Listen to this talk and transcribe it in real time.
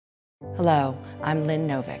Hello, I'm Lynn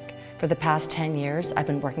Novick. For the past 10 years, I've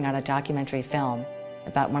been working on a documentary film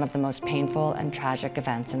about one of the most painful and tragic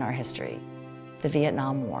events in our history, the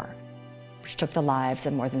Vietnam War, which took the lives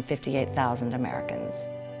of more than 58,000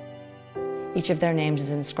 Americans. Each of their names is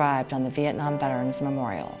inscribed on the Vietnam Veterans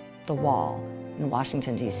Memorial, the Wall, in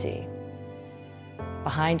Washington, D.C.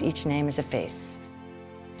 Behind each name is a face,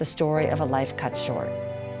 the story of a life cut short,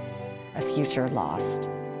 a future lost,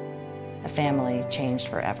 a family changed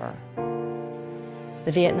forever.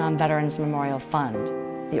 The Vietnam Veterans Memorial Fund,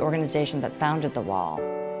 the organization that founded the Wall,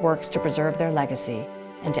 works to preserve their legacy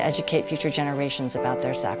and to educate future generations about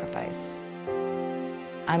their sacrifice.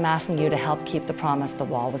 I'm asking you to help keep the promise the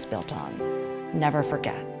Wall was built on. Never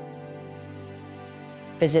forget.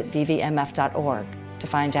 Visit VVMF.org to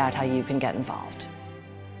find out how you can get involved.